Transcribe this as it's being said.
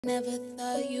Never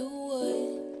thought you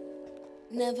would,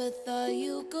 never thought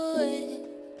you could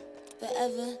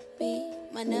forever be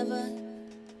my never.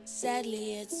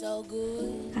 Sadly, it's so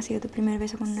good. ¿Ha sido tu primer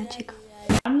beso con una chica?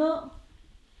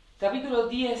 Capítulo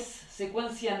 10,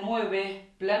 secuencia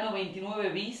 9, plano 29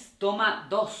 bis, toma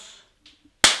 2.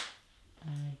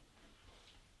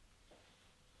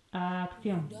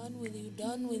 Acción. Done with you,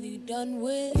 done with you, done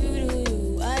with you. Do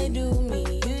you, I do me,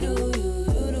 you do you,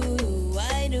 you do you,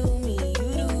 I do me, you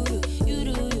do you, you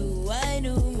do you, I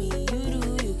do me, you do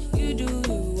you, you do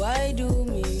you, I do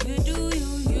me, you do you,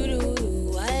 you do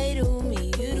you, I do me,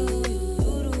 you do you,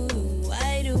 you do you,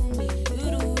 I do me, you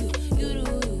do you, you do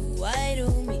you, I do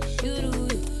me, you do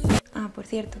you. Ah, por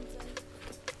cierto.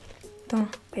 Toma.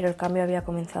 Pero el cambio había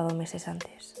comenzado meses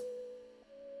antes.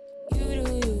 You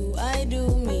do you, I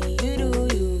do me, you do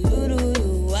you, you do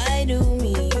you, I do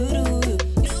me, you do you,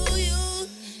 do you.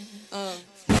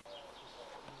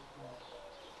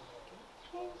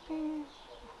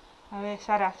 A ver,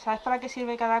 Sara, ¿sabes para qué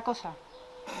sirve cada cosa?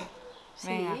 Sí.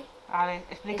 Venga, a ver,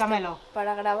 explícamelo. Esto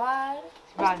para grabar,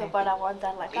 Vale. esto para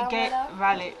aguantar la ¿Y qué? cámara.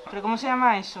 Vale, pero ¿cómo se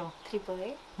llama eso?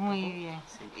 Trípode, Muy bien.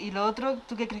 ¿Y lo otro,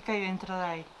 tú qué crees que hay dentro de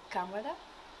ahí? cámara.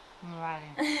 Vale,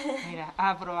 mira,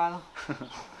 ha aprobado.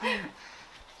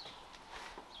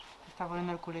 Está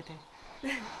poniendo el culete.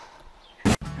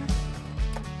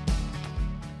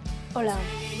 Hola.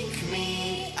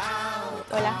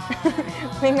 Hola.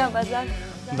 Venga, pasad.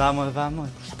 Vamos, vamos.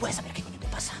 ¿Se puede saber qué coño te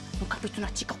pasa? ¿Nunca has visto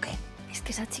una chica o qué? Es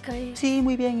que esa chica es... Sí,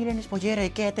 muy bien, Irene es bollera. ¿Y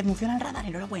qué? ¿Te funciona el radar?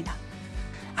 Enhorabuena.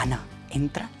 Ana,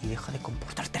 entra y deja de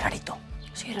comportarte rarito.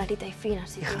 Soy rarita y fina,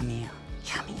 así que...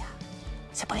 Hija mía,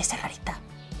 se puede ser rarita.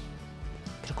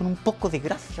 Pero con un poco de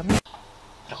gracia, ¿no?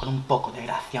 Pero con un poco de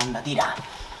gracia, onda, tira.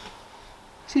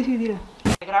 Sí, dile.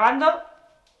 ¿Grabando?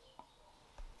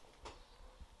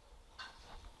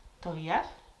 ¿Tobías?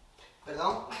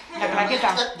 ¿Perdón? La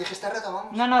claqueta. ¿Dijiste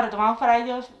retomamos? No, retomamos para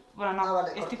ellos. Bueno, no, Ah,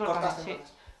 vale, estoy cortaste cortando, sí.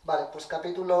 entonces. Vale, pues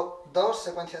capítulo 2,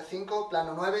 secuencia 5,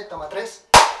 plano 9, toma 3.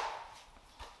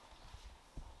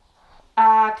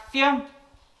 Acción.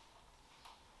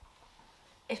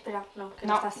 Espera, no, que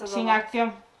No, estás todo sin mal.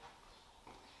 acción.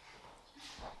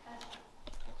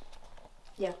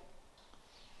 Ya.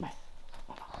 Vale.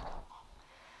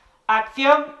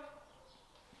 Acción.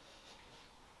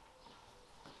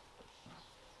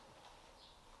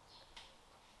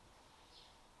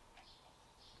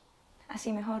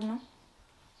 Así mejor, ¿no?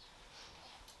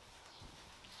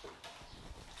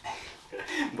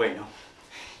 Bueno,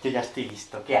 yo ya estoy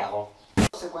listo. ¿Qué hago?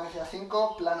 Secuencia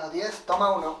 5, plano 10,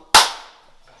 toma 1.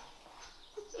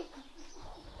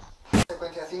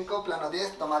 Secuencia 5, plano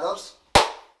 10, toma 2.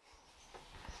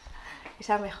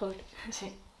 Esa mejor.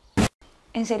 Sí.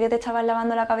 ¿En serio te estabas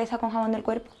lavando la cabeza con jabón del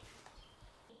cuerpo?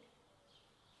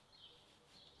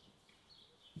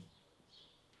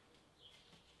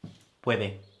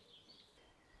 Puede.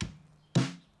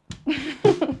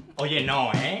 Oye,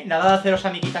 no, ¿eh? Nada de haceros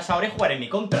amiguitas ahora y jugar en mi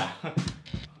contra.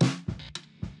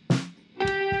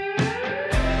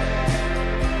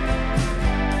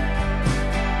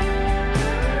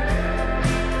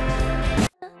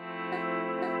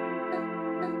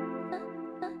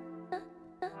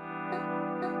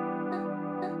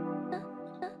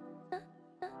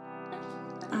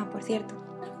 Ah, por cierto.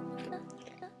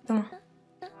 Toma.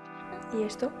 ¿Y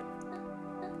esto?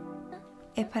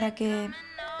 Es para que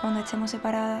cuando estemos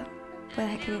separadas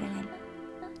puedas escribir en él.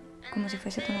 Como si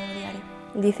fuese tu nuevo diario.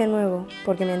 Dice nuevo,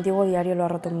 porque mi antiguo diario lo ha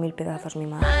roto en 1000 pedazos mi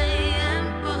madre.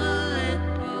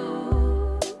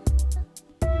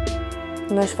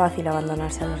 No es fácil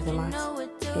abandonarse a los demás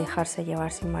y dejarse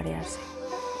llevar sin marearse.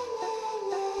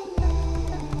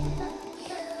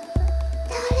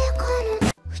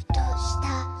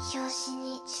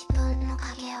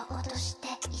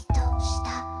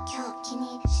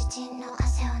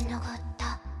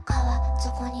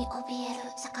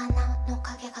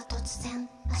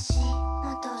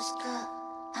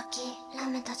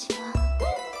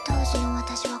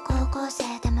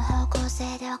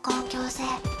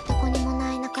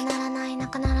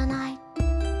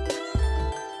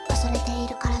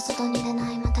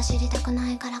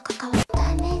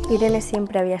 Irene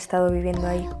siempre había estado viviendo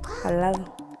ahí, al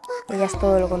lado. Ella es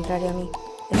todo lo contrario a mí.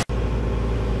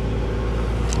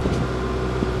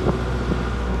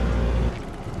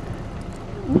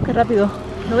 ¡Qué rápido!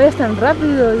 No vayas tan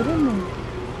rápido, Irene.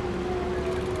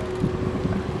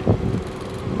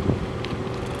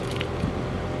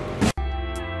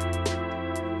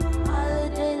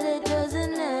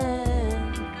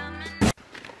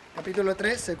 Capítulo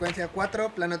 3, secuencia 4,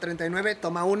 plano 39,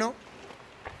 toma 1.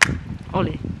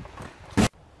 Ole.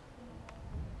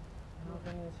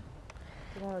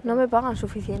 No me pagan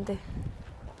suficiente.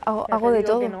 Hago de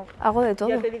todo. No. Hago de todo.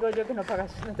 Ya te digo yo que no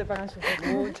te pagan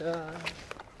suficiente. Mucho.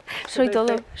 Soy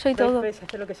todo, soy todo. Se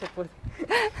hace lo que se puede.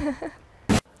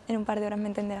 En un par de horas me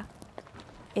entenderá.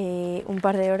 Un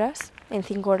par de horas. En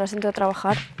 5 horas entro a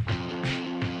trabajar.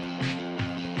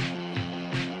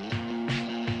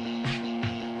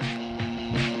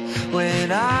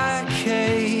 When I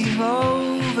came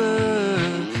over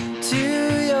to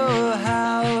your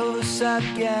house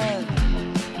again.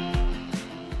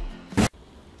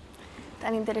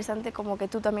 Tan interesante como que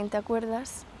tú también te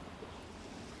acuerdas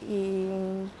y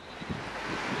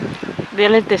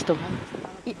Léale el texto.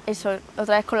 Y eso,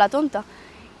 otra vez con la tonta.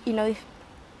 Y no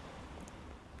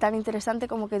tan interesante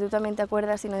como que tú también te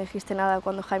acuerdas y no dijiste nada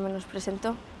cuando Jaime nos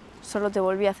presentó. Solo te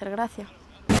volví a hacer gracia.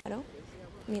 Claro,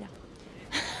 mira.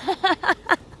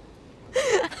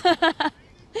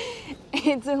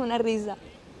 Esto es una risa.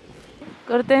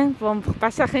 Corten,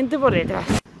 pasa gente por detrás.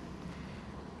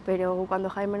 Pero cuando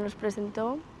Jaime nos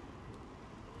presentó,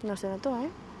 no se notó, ¿eh?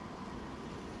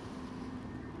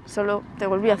 Solo te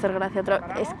volví a hacer gracia otra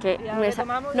vez. Es que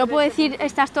no puedo decir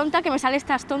estás tonta, que me sale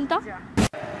estás tonta.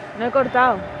 No he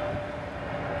cortado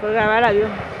por grabar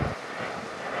avión.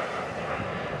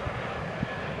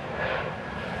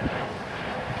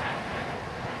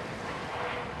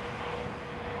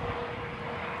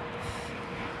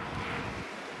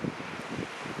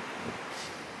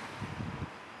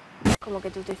 Como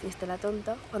que tú te hiciste la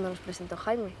tonta cuando nos presentó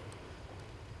Jaime.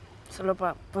 Solo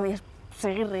podías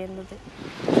seguir riéndote.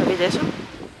 ¿Sabéis de eso?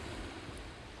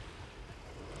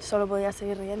 Solo podías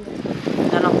seguir riéndote.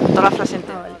 No, toda la frase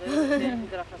entera. Vale.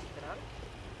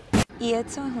 Y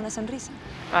esto es una sonrisa.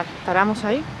 Vale, paramos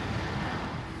ahí.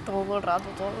 Todo el rato,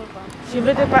 todo el rato.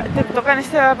 Siempre te tocan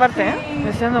esta parte, ¿eh?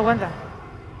 Me estoy dando cuenta.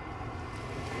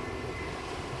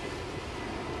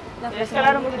 Voy a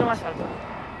escalar un poquito más alto.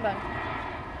 Vale.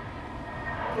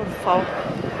 Por favor.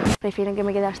 Prefieren que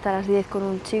me quede hasta las 10 con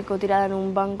un chico tirada en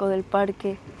un banco del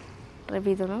parque.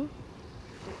 Repito, ¿no?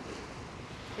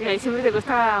 Y ahí siempre te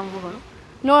cuesta un poco, ¿no?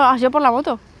 No, has ido por la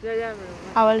moto. Ya, pero...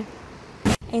 Ah, vale.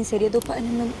 ¿En serio tus padres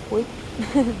no...? Uy,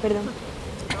 perdón.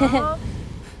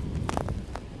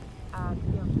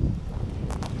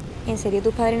 ¿En serio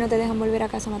tus padres no te dejan volver a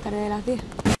casa más tarde de las 10?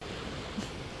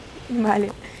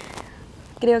 Vale.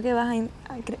 Creo que vas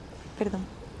a... Perdón.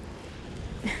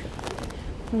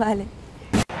 Vale.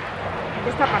 ¿Qué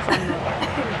está pasando?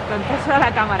 Contesto a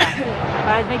la cámara.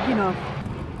 Para el making of.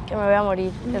 Que me voy a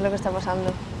morir, es lo que está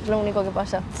pasando. Es lo único que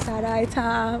pasa. Sara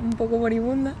está un poco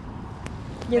moribunda.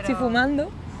 Yo estoy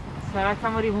fumando. Sara está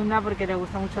moribunda porque le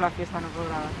gusta mucho la fiesta, no puedo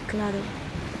grabar. Claro.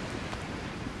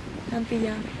 Me han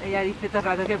pillado. Ella dice todo el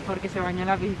rato que es porque se bañó en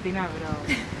la piscina, pero...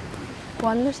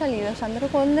 ¿Cuándo he salido, Sandro?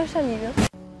 ¿Cuándo he salido?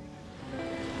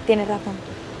 Tienes razón.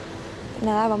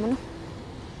 Nada, vámonos.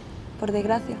 Por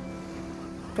desgracia.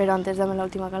 Pero antes dame la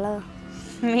última calada.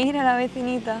 Mira la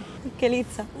vecinita. Qué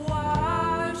lista.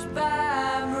 Washed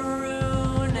by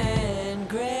maroon and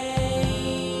gray.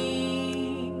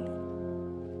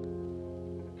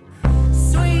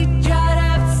 Sweet dried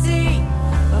up sea,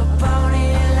 a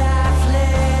pony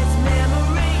lifeless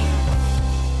memory.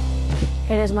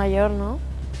 Eres mayor, ¿no?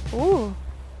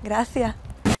 Gracias.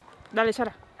 Dale,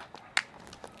 Sara.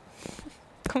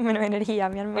 Con menos energía,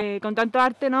 mi alma. Con tanto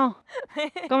arte no.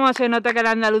 ¿Cómo se nota que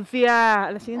la Andalucía...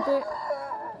 La siguiente...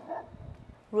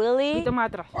 Un ¿Really? poquito más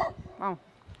atrás. Vamos.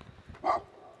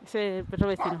 Ese perro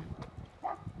vecino.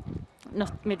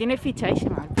 Me tiene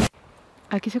fichadísima.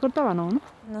 ¿Aquí se cortaba? No, ¿no?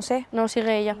 No sé. No,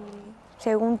 sigue ella.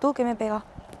 Según tú, ¿qué me pega?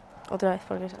 Otra vez,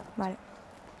 porque Vale.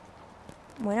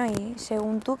 Bueno, y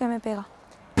según tú, ¿qué me pega?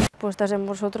 pues estás en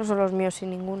vosotros o los míos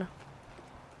sin ninguna.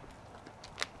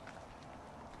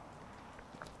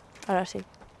 Ahora sí.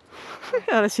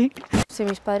 Ahora sí. Si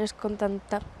mis padres con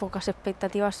tantas pocas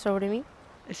expectativas sobre mí...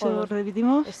 Eso o lo los-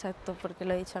 repetimos. Exacto, porque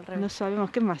lo he dicho al revés. No sabemos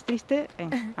qué es más triste.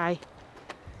 Venga, ahí.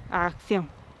 Acción.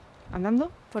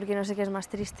 Andando. Porque no sé qué es más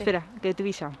triste. Espera, que te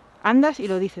avisa. Andas y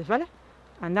lo dices, ¿vale?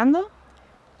 Andando.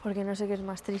 Porque no sé qué es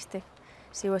más triste.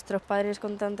 Si vuestros padres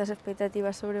con tantas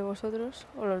expectativas sobre vosotros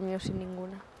o los míos sin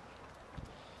ninguna.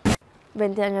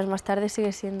 20 años más tarde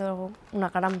sigue siendo una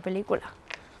gran película.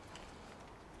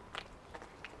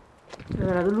 Lo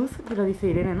de la luz lo dice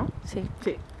Irene, ¿no? Sí.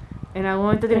 Sí. En algún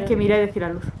momento tienes que mirar y decir la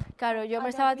luz. Claro, yo me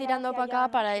estaba tirando para acá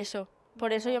para eso.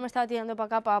 Por eso yo me estaba tirando para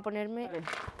acá para ponerme...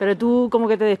 Pero tú como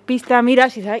que te despistas,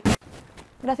 miras y sabes...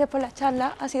 Gracias por la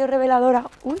charla, ha sido reveladora.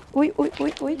 Uy, uy, uy,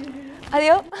 uy, uy.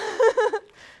 Adiós.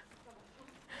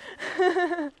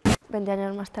 20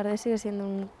 años más tarde sigue siendo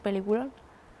un película.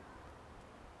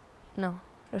 No,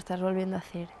 lo estás volviendo a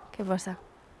hacer. ¿Qué pasa?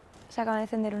 Se acaba de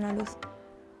encender una luz.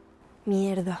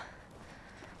 Mierda.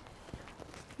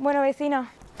 Bueno,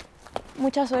 vecina,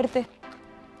 mucha suerte.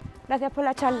 Gracias por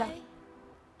la charla.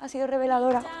 Ha sido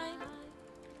reveladora.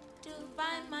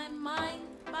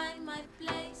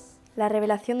 La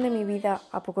revelación de mi vida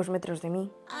a pocos metros de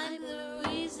mí.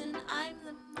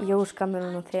 Y yo buscando en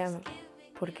un océano,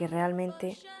 porque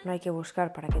realmente no hay que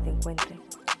buscar para que te encuentre.